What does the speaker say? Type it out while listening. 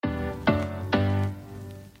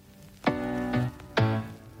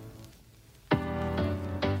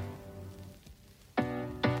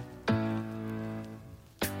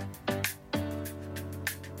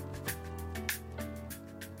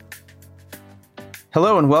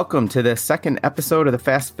Hello and welcome to the second episode of the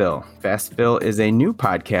Fast Fill. Fast Fill is a new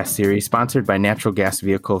podcast series sponsored by Natural Gas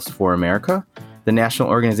Vehicles for America, the national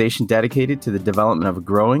organization dedicated to the development of a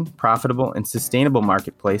growing, profitable, and sustainable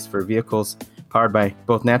marketplace for vehicles powered by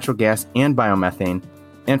both natural gas and biomethane,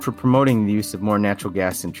 and for promoting the use of more natural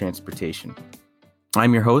gas in transportation.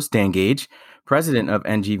 I'm your host, Dan Gage, president of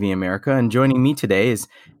NGVAmerica, and joining me today is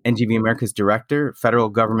NGVAmerica's Director, Federal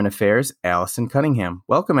Government Affairs, Allison Cunningham.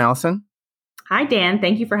 Welcome, Allison. Hi, Dan.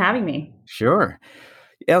 Thank you for having me. Sure.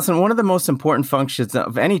 Allison, one of the most important functions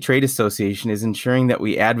of any trade association is ensuring that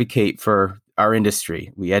we advocate for our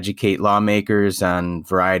industry. We educate lawmakers on a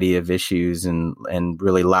variety of issues and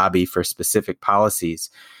really lobby for specific policies.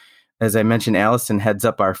 As I mentioned, Allison heads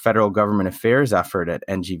up our federal government affairs effort at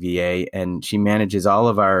NGVA, and she manages all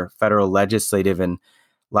of our federal legislative and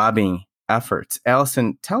lobbying efforts.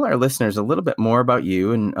 Allison, tell our listeners a little bit more about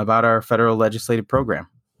you and about our federal legislative program.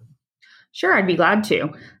 Sure, I'd be glad to.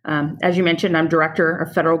 As you mentioned, I'm Director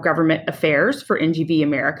of Federal Government Affairs for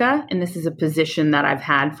NGVAmerica, and this is a position that I've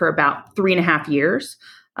had for about 3.5 years.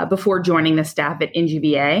 Before joining the staff at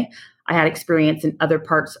NGVA, I had experience in other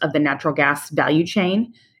parts of the natural gas value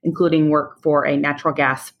chain, including work for a natural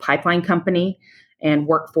gas pipeline company and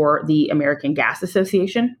work for the American Gas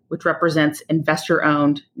Association, which represents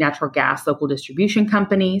investor-owned natural gas local distribution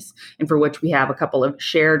companies, and for which we have a couple of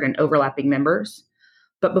shared and overlapping members.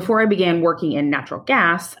 But before I began working in natural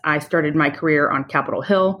gas, I started my career on Capitol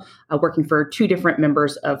Hill, working for 2 different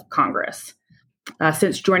members of Congress.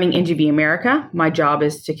 Since joining NGVAmerica, my job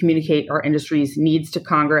is to communicate our industry's needs to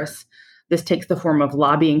Congress. This takes the form of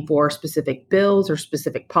lobbying for specific bills or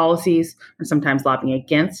specific policies, or sometimes lobbying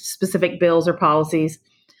against specific bills or policies,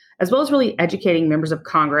 as well as really educating members of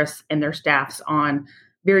Congress and their staffs on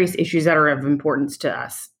various issues that are of importance to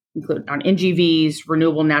us, including on NGVs,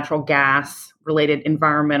 renewable natural gas, related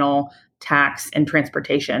environmental, tax, and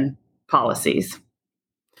transportation policies.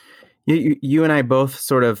 You and I both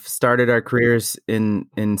sort of started our careers in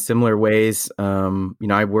similar ways.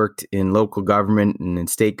 I worked in local government and in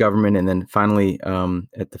state government, and then finally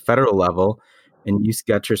at the federal level. And you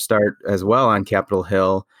got your start as well on Capitol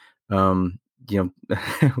Hill.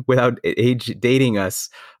 Without age dating us,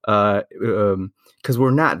 because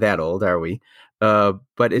we're not that old, are we? But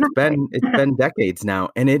it's been decades now,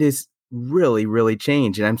 and it is really, really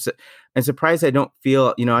changed. And I'm surprised I don't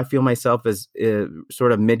feel, I feel myself as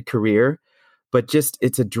sort of mid-career, but just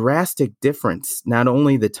it's a drastic difference. Not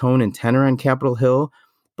only the tone and tenor on Capitol Hill,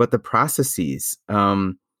 but the processes.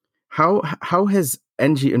 How has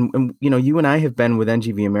and you and I have been with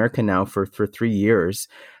NGVAmerica now for 3 years.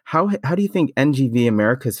 How do you think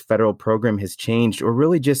NGVAmerica's federal program has changed, or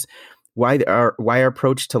really just why our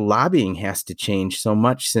approach to lobbying has to change so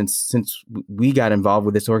much since we got involved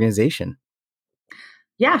with this organization?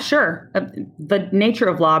 Yeah, sure. The nature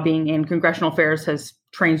of lobbying in congressional affairs has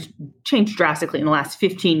changed drastically in the last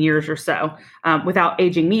 15 years or so. Without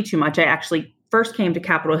aging me too much, I actually first came to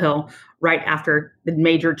Capitol Hill right after the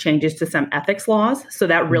major changes to some ethics laws. So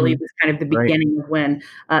that really was kind of the beginning of when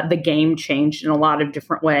the game changed in a lot of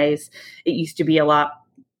different ways. It used to be a lot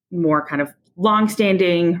more kind of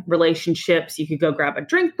long-standing relationships. You could go grab a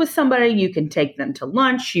drink with somebody. You can take them to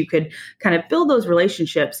lunch. You could kind of build those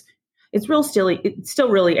relationships. It's still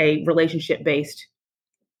really a relationship-based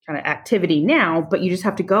kind of activity now, but you just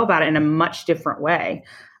have to go about it in a much different way.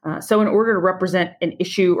 So in order to represent an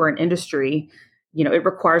issue or an industry, it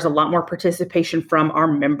requires a lot more participation from our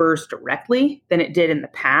members directly than it did in the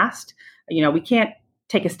past. We can't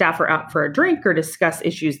take a staffer out for a drink or discuss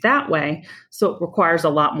issues that way. So it requires a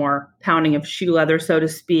lot more pounding of shoe leather, so to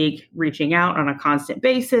speak, reaching out on a constant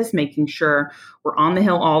basis, making sure we're on the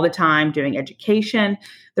Hill all the time, doing education.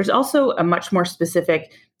 There's also a much more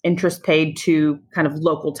specific interest paid to kind of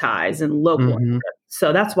local ties and local interests.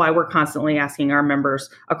 So that's why we're constantly asking our members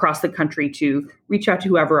across the country to reach out to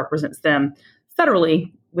whoever represents them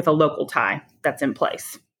federally with a local tie that's in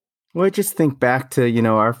place. Well, I just think back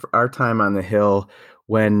to, our time on the Hill,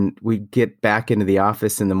 when we get back into the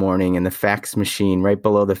office in the morning and the fax machine, right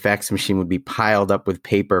below the fax machine would be piled up with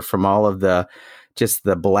paper from all of the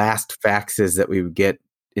blast faxes that we would get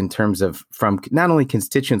in terms of from not only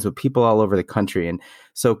constituents, but people all over the country. And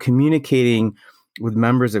so communicating with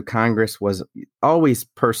members of Congress was always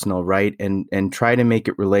personal, right? And try to make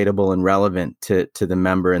it relatable and relevant to the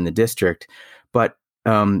member in the district. But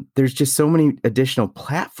there's just so many additional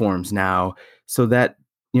platforms now, so that,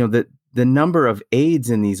 the number of aides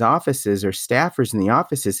in these offices or staffers in the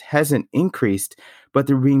offices hasn't increased, but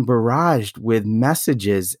they're being barraged with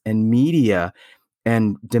messages and media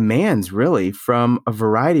and demands really from a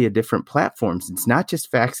variety of different platforms. It's not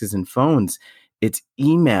just faxes and phones. It's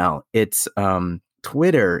email. It's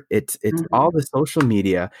Twitter, it's all the social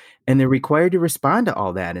media, and they're required to respond to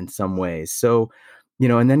all that in some ways. So,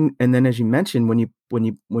 and then as you mentioned, when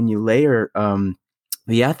you layer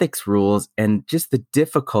the ethics rules and just the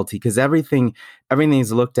difficulty, because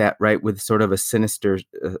everything's looked at, right, with sort of a sinister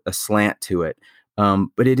a slant to it.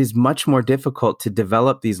 But it is much more difficult to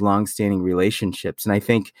develop these longstanding relationships. And I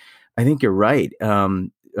think you're right.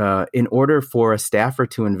 In order for a staffer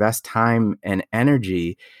to invest time and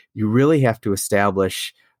energy, you really have to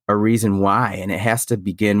establish a reason why. And it has to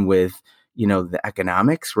begin with, the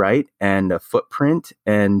economics, right? And a footprint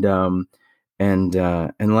and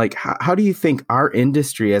like, how do you think our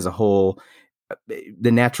industry as a whole,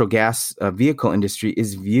 the natural gas vehicle industry,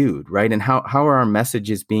 is viewed, right? And how are our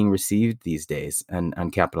messages being received these days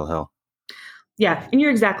on Capitol Hill? Yeah, and you're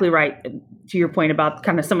exactly right to your point about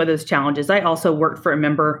kind of some of those challenges. I also worked for a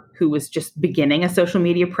member who was just beginning a social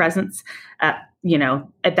media presence at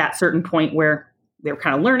that certain point where they were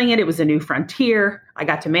kind of learning it. It was a new frontier. I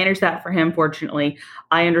got to manage that for him. Fortunately,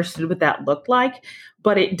 I understood what that looked like,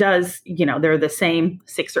 but it does, they're the same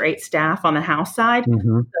 6 or 8 staff on the House side.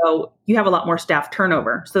 Mm-hmm. So you have a lot more staff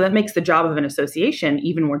turnover. So that makes the job of an association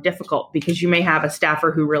even more difficult because you may have a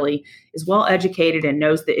staffer who really is well educated and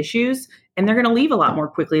knows the issues, and they're going to leave a lot more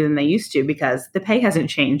quickly than they used to because the pay hasn't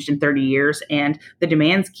changed in 30 years and the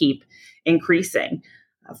demands keep increasing.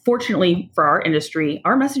 Fortunately for our industry,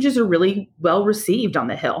 our messages are really well received on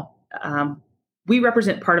the Hill. We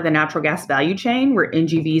represent part of the natural gas value chain where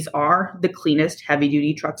NGVs are the cleanest heavy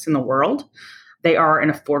duty trucks in the world. They are an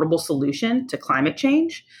affordable solution to climate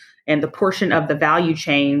change. And the portion of the value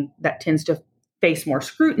chain that tends to face more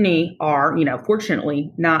scrutiny are,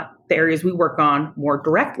 fortunately, not the areas we work on more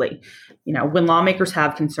directly. When lawmakers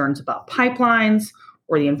have concerns about pipelines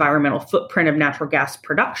or the environmental footprint of natural gas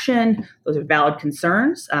production, those are valid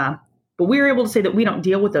concerns. But we're able to say that we don't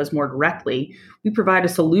deal with those more directly. We provide a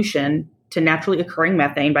solution to naturally occurring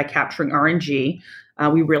methane by capturing RNG.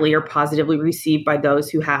 We really are positively received by those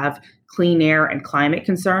who have clean air and climate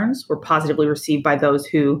concerns. We're positively received by those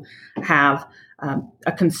who have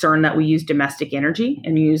a concern that we use domestic energy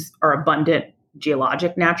and use our abundant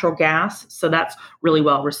geologic natural gas. So that's really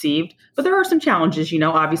well received. But there are some challenges,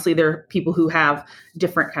 obviously there are people who have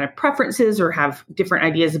different kind of preferences or have different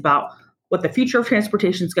ideas about what the future of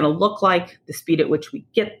transportation is going to look like, the speed at which we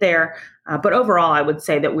get there. But overall, I would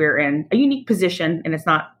say that we're in a unique position, and it's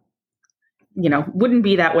not, wouldn't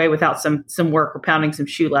be that way without some work or pounding some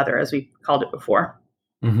shoe leather, as we called it before.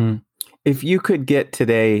 Mm-hmm. If you could get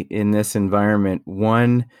today in this environment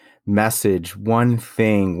one message, one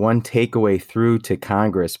thing, one takeaway through to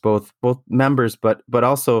Congress, both members, but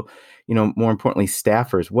also, more importantly,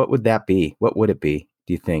 staffers, what would that be? What would it be,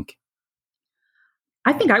 do you think?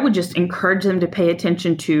 I think I would just encourage them to pay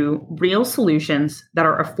attention to real solutions that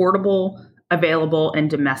are affordable, available, and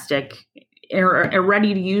domestic, and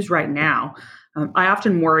ready to use right now. I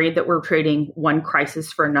often worry that we're trading one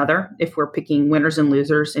crisis for another if we're picking winners and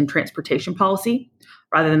losers in transportation policy,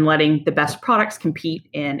 rather than letting the best products compete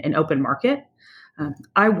in an open market.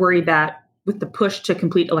 I worry that with the push to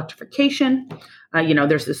complete electrification,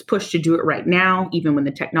 there's this push to do it right now, even when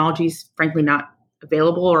the technology is frankly not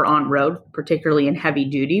available or on road, particularly in heavy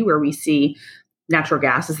duty, where we see natural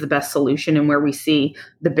gas is the best solution and where we see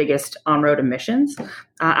the biggest on-road emissions.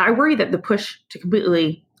 I worry that the push to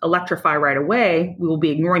completely electrify right away, we will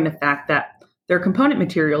be ignoring the fact that there are component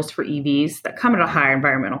materials for EVs that come at a higher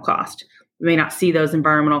environmental cost. We may not see those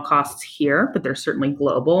environmental costs here, but they're certainly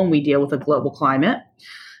global, and we deal with a global climate.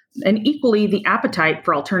 And equally, the appetite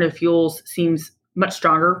for alternative fuels seems much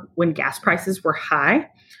stronger when gas prices were high.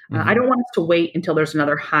 I don't want us to wait until there's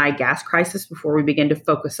another high gas crisis before we begin to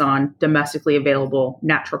focus on domestically available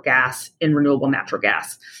natural gas and renewable natural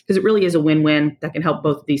gas, because it really is a win-win that can help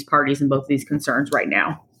both of these parties and both of these concerns right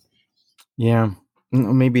now. Yeah,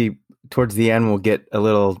 maybe towards the end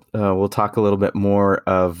we'll talk a little bit more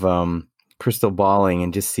of crystal balling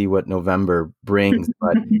and just see what November brings.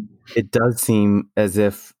 But it does seem as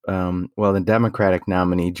if, the Democratic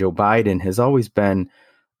nominee, Joe Biden, has always been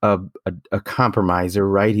a compromiser,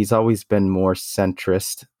 right? He's always been more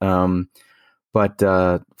centrist,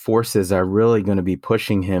 but forces are really going to be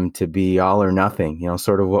pushing him to be all or nothing,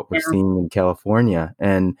 sort of what we're seeing in California.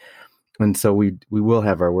 And so we will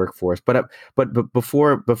have our workforce. But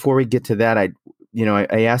before we get to that, I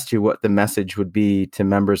asked you what the message would be to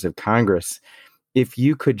members of Congress. If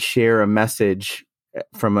you could share a message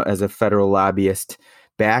as a federal lobbyist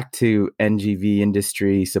back to NGV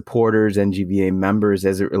industry supporters, NGVA members,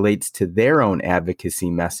 as it relates to their own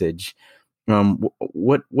advocacy message,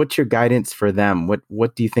 what's your guidance for them?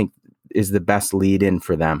 What do you think is the best lead in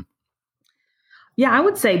for them? Yeah, I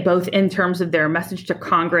would say both in terms of their message to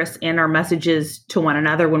Congress and our messages to one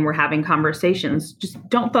another when we're having conversations. Just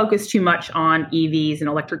don't focus too much on EVs and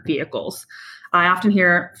electric vehicles. I often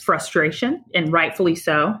hear frustration, and rightfully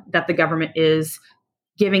so, that the government is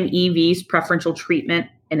giving EVs preferential treatment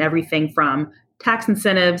in everything from tax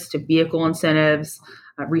incentives to vehicle incentives,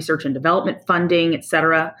 research and development funding, et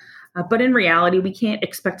cetera. But in reality, we can't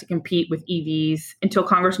expect to compete with EVs until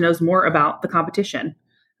Congress knows more about the competition.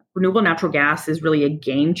 Renewable natural gas is really a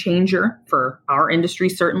game changer for our industry,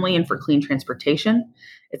 certainly, and for clean transportation.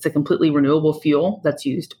 It's a completely renewable fuel that's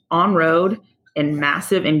used on road in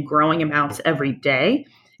massive and growing amounts every day.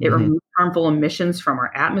 It Hmm. removes harmful emissions from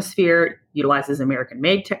our atmosphere, utilizes American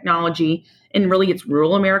made technology, and really gets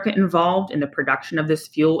rural America involved in the production of this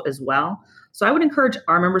fuel as well. So I would encourage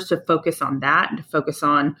our members to focus on that and to focus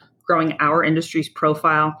on growing our industry's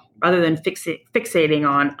profile rather than fixating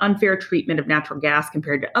on unfair treatment of natural gas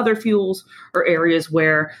compared to other fuels or areas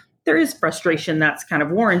where there is frustration that's kind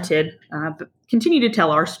of warranted. But continue to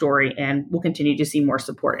tell our story, and we'll continue to see more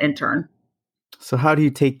support in turn. So how do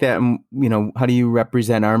you take that, and how do you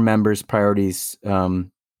represent our members' priorities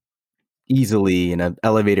easily in an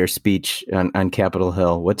elevator speech on Capitol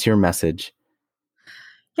Hill? What's your message?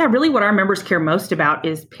 Yeah, really what our members care most about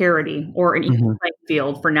is parity or an equal Hmm. playing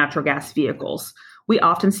field for natural gas vehicles. We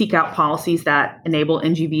often seek out policies that enable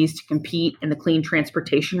NGVs to compete in the clean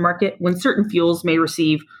transportation market when certain fuels may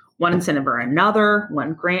receive one incentive or another,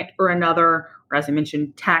 one grant or another, or as I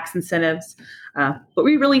mentioned, tax incentives. But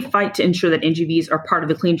we really fight to ensure that NGVs are part of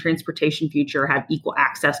the clean transportation future, have equal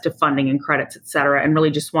access to funding and credits, et cetera, and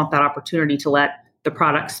really just want that opportunity to let the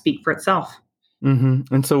product speak for itself.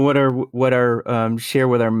 And so, what are share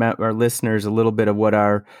with our listeners a little bit of what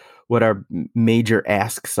our major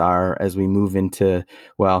asks are as we move into,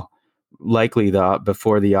 well, likely the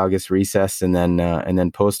before the August recess, and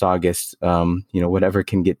then post August, whatever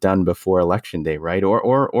can get done before Election Day, right?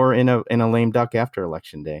 Or in a lame duck after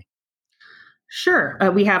Election Day. Sure.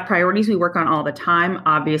 We have priorities we work on all the time.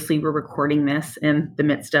 Obviously, we're recording this in the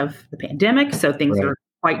midst of the pandemic, so things Right. are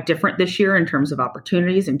quite different this year in terms of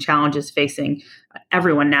opportunities and challenges facing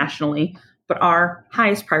everyone nationally. But our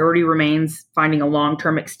highest priority remains finding a long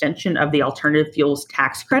term extension of the alternative fuels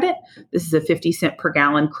tax credit. This is a 50 cent per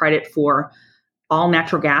gallon credit for all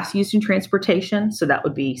natural gas used in transportation. So that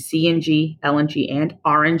would be CNG, LNG, and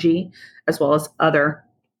RNG, as well as other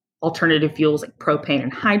alternative fuels like propane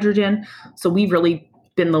and hydrogen. So we've really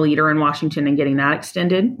been the leader in Washington in getting that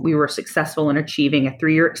extended. We were successful in achieving a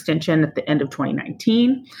 3-year extension at the end of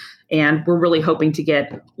 2019. And we're really hoping to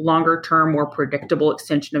get longer term, more predictable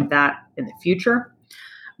extension of that in the future.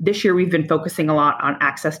 This year, we've been focusing a lot on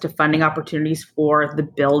access to funding opportunities for the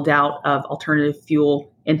build out of alternative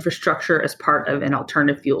fuel infrastructure as part of an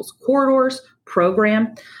alternative fuels corridors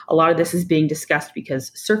program. A lot of this is being discussed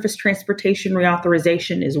because surface transportation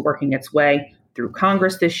reauthorization is working its way through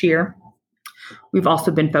Congress this year. We've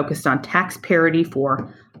also been focused on tax parity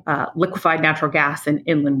for liquefied natural gas and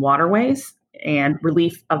inland waterways and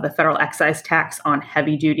relief of the federal excise tax on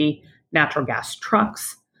heavy duty natural gas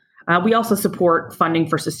trucks. We also support funding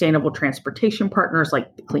for sustainable transportation partners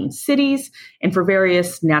like the Clean Cities and for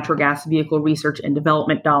various natural gas vehicle research and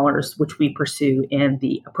development dollars, which we pursue in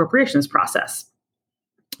the appropriations process.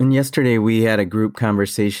 And yesterday we had a group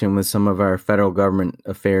conversation with some of our federal government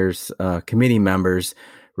affairs committee members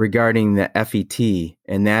regarding the FET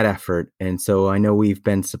and that effort. And so I know we've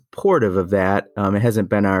been supportive of that. It hasn't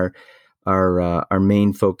been our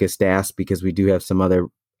main focused ask because we do have some other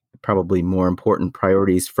probably more important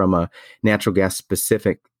priorities from a natural gas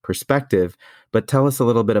specific perspective. But tell us a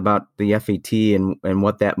little bit about the FET and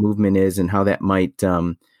what that movement is and how that might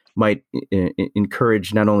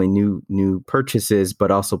encourage not only new purchases,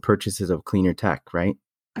 but also purchases of cleaner tech, right?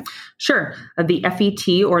 Sure. The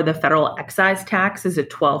FET, or the federal excise tax, is a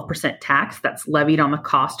 12% tax that's levied on the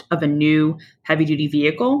cost of a new heavy duty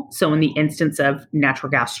vehicle. So, in the instance of natural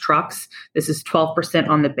gas trucks, this is 12%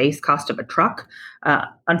 on the base cost of a truck.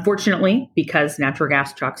 Unfortunately, because natural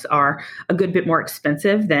gas trucks are a good bit more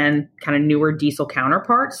expensive than kind of newer diesel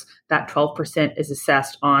counterparts, that 12% is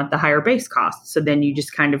assessed on the higher base cost. So then you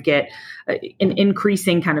just kind of get an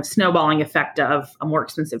increasing kind of snowballing effect of a more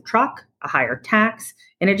expensive truck, a higher tax,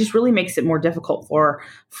 and it just really makes it more difficult for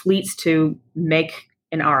fleets to make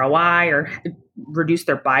an ROI or reduce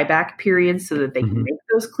their buyback periods so that they can Mm-hmm. make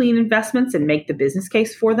those clean investments and make the business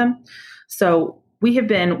case for them. So we have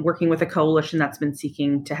been working with a coalition that's been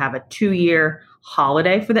seeking to have a 2-year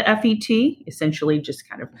holiday for the FET, essentially just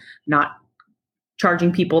kind of not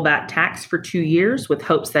charging people that tax for 2 years with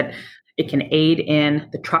hopes that It can aid in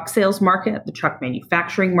the truck sales market, the truck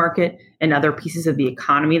manufacturing market, and other pieces of the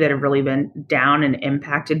economy that have really been down and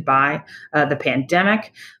impacted by the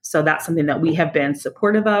pandemic. So that's something that we have been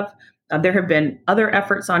supportive of. There have been other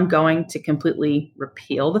efforts ongoing to completely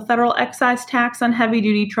repeal the federal excise tax on heavy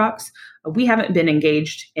duty trucks. We haven't been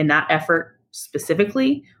engaged in that effort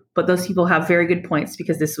specifically, but those people have very good points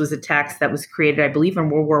because this was a tax that was created, I believe,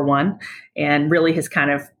 in World War I, and really has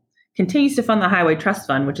kind of continues to fund the Highway Trust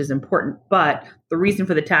Fund, which is important. But the reason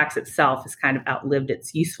for the tax itself has kind of outlived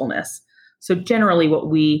its usefulness. So generally, what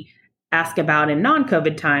we ask about in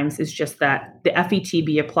non-COVID times is just that the FET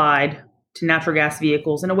be applied to natural gas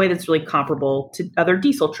vehicles in a way that's really comparable to other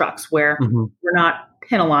diesel trucks, where we're not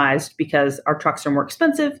penalized because our trucks are more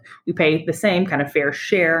expensive. We pay the same kind of fair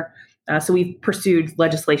share. So we've pursued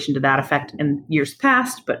legislation to that effect in years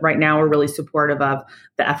past, but right now we're really supportive of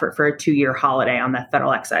the effort for a 2-year holiday on that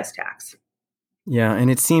federal excise tax. Yeah.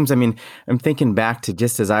 And it seems, I mean, I'm thinking back to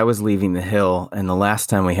just as I was leaving the Hill and the last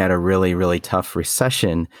time we had a really, really tough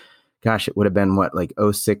recession, gosh, it would have been what, like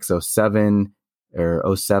 '06, '07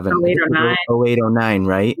 or '07, I 08 think or it 09. was '08, '09,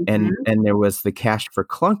 right? Mm-hmm. And there was the cash for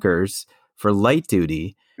clunkers for light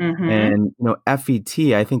duty. Mm-hmm. And,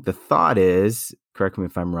 FET, I think the thought is, correct me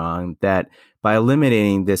if I'm wrong, that by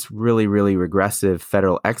eliminating this really, really regressive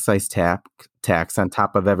federal excise tax on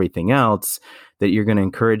top of everything else, that you're going to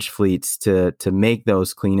encourage fleets to make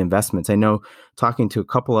those clean investments. I know talking to a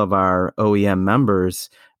couple of our OEM members,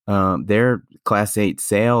 their Class 8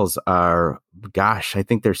 sales are, gosh, I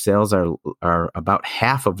think their sales are about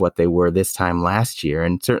half of what they were this time last year.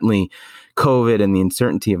 And certainly COVID and the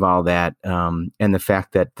uncertainty of all that, and the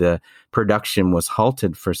fact that the production was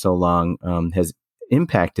halted for so long has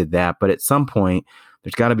impacted that. But at some point,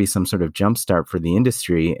 there's got to be some sort of jumpstart for the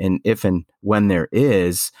industry. And if and when there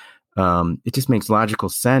is, it just makes logical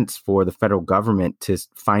sense for the federal government to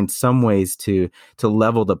find some ways to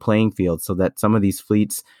level the playing field so that some of these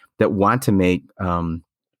fleets that want to make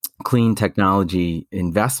clean technology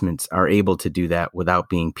investments are able to do that without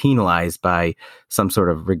being penalized by some sort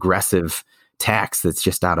of regressive tax that's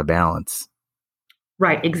just out of balance.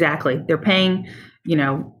 Right, exactly. They're paying,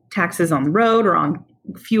 taxes on the road or on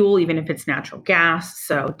fuel, even if it's natural gas.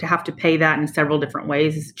 So to have to pay that in several different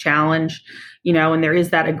ways is a challenge, and there is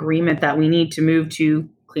that agreement that we need to move to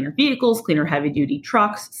cleaner vehicles, cleaner heavy duty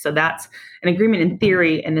trucks. So that's an agreement in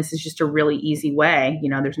theory. And this is just a really easy way.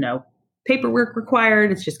 There's no paperwork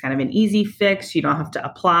required. It's just kind of an easy fix. You don't have to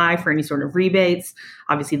apply for any sort of rebates.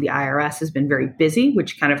 Obviously, the IRS has been very busy,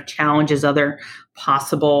 which kind of challenges other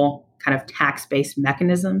possible kind of tax-based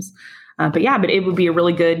mechanisms. But it would be a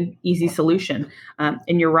really good, easy solution.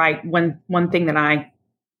 And you're right. One thing that I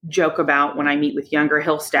joke about when I meet with younger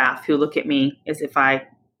Hill staff who look at me as if I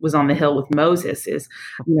was on the Hill with Moses is,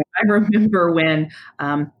 I remember when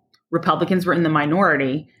Republicans were in the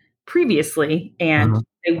minority previously, and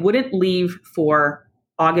they wouldn't leave for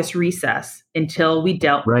August recess until we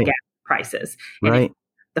dealt with Right. gas prices. And Right.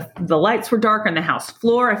 the lights were dark on the House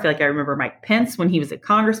floor. I feel like I remember Mike Pence when he was a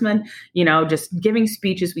congressman, just giving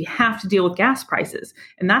speeches. We have to deal with gas prices.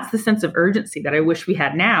 And that's the sense of urgency that I wish we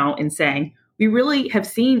had now in saying, we really have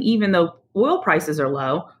seen, even though oil prices are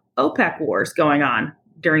low, OPEC wars going on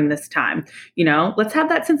during this time. Let's have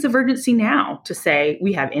that sense of urgency now to say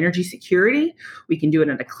we have energy security. We can do it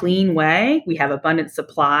in a clean way. We have abundant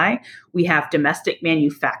supply. We have domestic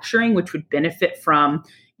manufacturing, which would benefit from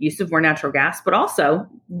use of more natural gas, but also,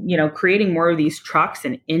 creating more of these trucks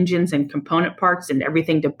and engines and component parts and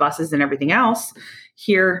everything to buses and everything else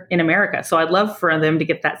here in America. So I'd love for them to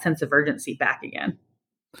get that sense of urgency back again.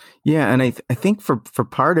 Yeah, and I think for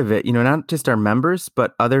part of it, not just our members,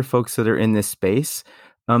 but other folks that are in this space,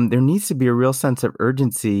 there needs to be a real sense of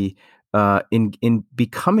urgency in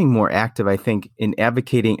becoming more active. I think in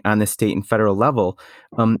advocating on the state and federal level,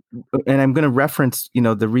 and I'm going to reference,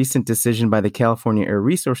 the recent decision by the California Air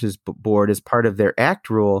Resources Board as part of their ACT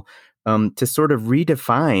rule to sort of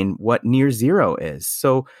redefine what near zero is.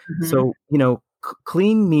 So,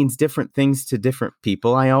 clean means different things to different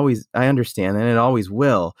people. I understand that, and it always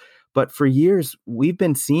will. But for years, we've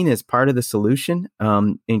been seen as part of the solution,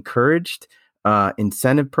 encouraged,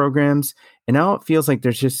 incentive programs. And now it feels like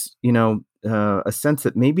there's just, a sense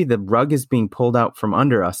that maybe the rug is being pulled out from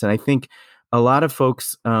under us. And I think a lot of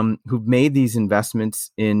folks who've made these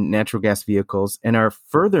investments in natural gas vehicles and are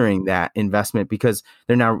furthering that investment because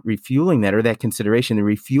they're now refueling that, or that consideration, they're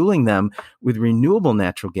refueling them with renewable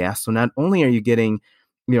natural gas. So not only are you getting,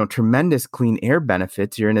 tremendous clean air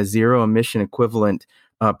benefits, you're in a zero emission equivalent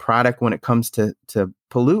product when it comes to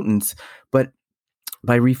pollutants, but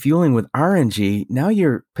by refueling with RNG, now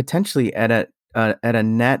you're potentially at a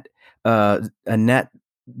net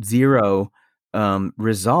zero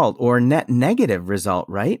result or net negative result,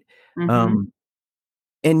 right? Mm-hmm. Um,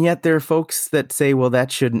 and yet there are folks that say, well,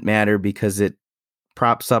 that shouldn't matter because it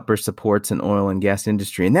props up or supports an oil and gas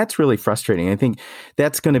industry. And that's really frustrating. I think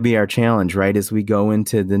that's going to be our challenge, right? As we go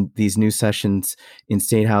into these new sessions in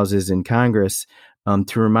state houses and Congress,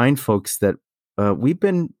 to remind folks that we've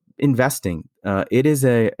been investing. It is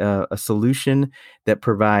a solution that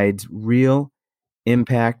provides real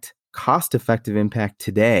impact, cost-effective impact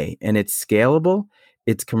today, and it's scalable,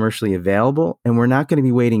 it's commercially available, and we're not going to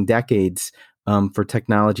be waiting decades for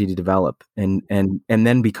technology to develop and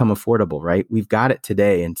then become affordable. Right? We've got it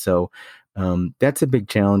today, and so that's a big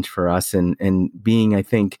challenge for us. And being, I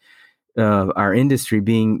think, our industry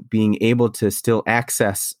being able to still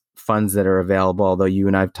access funds that are available. Although you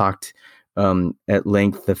and I've talked at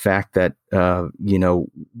length the fact that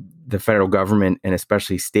the federal government and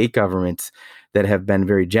especially state governments that have been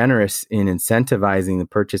very generous in incentivizing the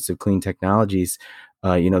purchase of clean technologies.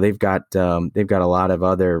 They've got a lot of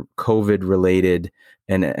other COVID related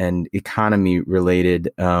and economy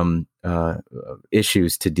related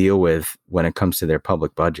issues to deal with when it comes to their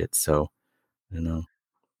public budgets. So,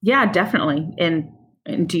 Yeah, definitely. And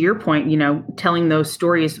to your point, telling those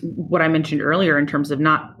stories, what I mentioned earlier in terms of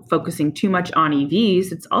not focusing too much on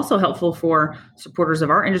EVs, it's also helpful for supporters of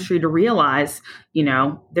our industry to realize,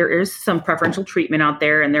 there is some preferential treatment out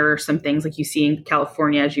there, and there are some things like you see in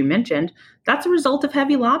California, as you mentioned, that's a result of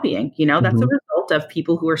heavy lobbying. That's a result of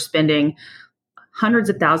people who are spending hundreds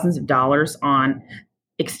of thousands of dollars on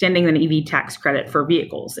extending an EV tax credit for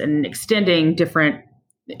vehicles and extending different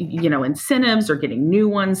incentives or getting new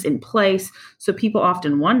ones in place. So people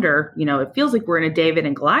often wonder, it feels like we're in a David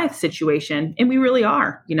and Goliath situation, and we really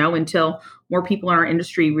are, until more people in our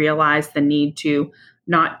industry realize the need to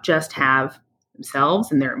not just have themselves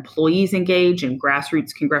and their employees engage in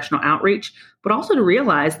grassroots congressional outreach, but also to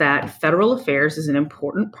realize that federal affairs is an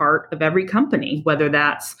important part of every company, whether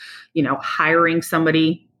that's, hiring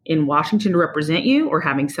somebody in Washington to represent you or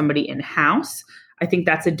having somebody in-house. I think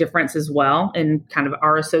that's a difference as well in kind of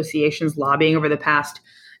our association's lobbying over the past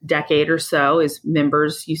decade or so. Is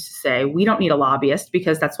members used to say, we don't need a lobbyist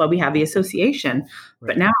because that's why we have the association. Right.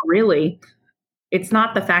 But now really, it's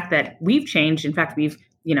not the fact that we've changed. In fact, we've,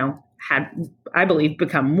 had, I believe,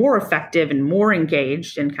 become more effective and more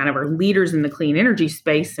engaged and kind of are leaders in the clean energy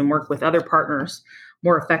space and work with other partners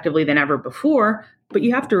more effectively than ever before. But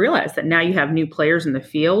you have to realize that now you have new players in the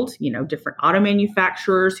field, different auto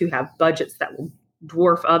manufacturers who have budgets that will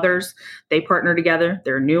dwarf others. They partner together.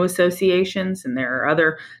 There are new associations and there are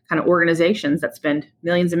other kind of organizations that spend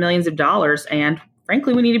millions and millions of dollars. And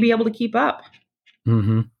frankly, we need to be able to keep up.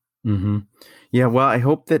 Mm-hmm. Mm-hmm. Yeah, well, I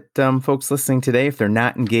hope that folks listening today, if they're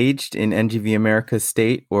not engaged in NGVAmerica's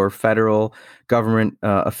state or federal government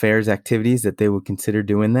affairs activities, that they would consider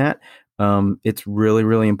doing that. It's really,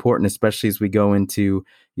 really important, especially as we go into,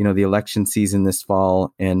 the election season this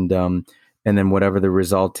fall and then whatever the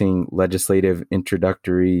resulting legislative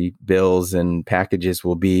introductory bills and packages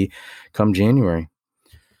will be come January.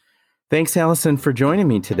 Thanks, Allison, for joining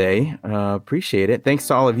me today. Appreciate it. Thanks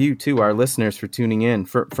to all of you, too, our listeners, for tuning in.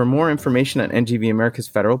 For more information on NGVAmerica's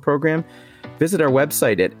federal program, visit our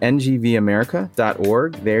website at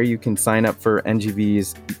NGVAmerica.org. There you can sign up for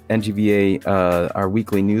NGVA, our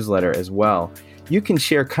weekly newsletter as well. You can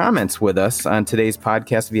share comments with us on today's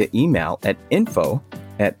podcast via email at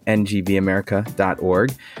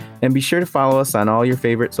info@ngvamerica.org. And be sure to follow us on all your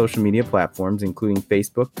favorite social media platforms, including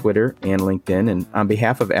Facebook, Twitter, and LinkedIn. And on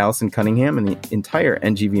behalf of Allison Cunningham and the entire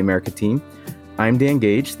NGV America team, I'm Dan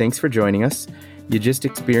Gage. Thanks for joining us. You just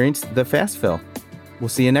experienced the Fast Fill. We'll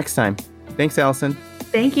see you next time. Thanks, Allison.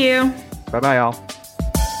 Thank you. Bye-bye, all.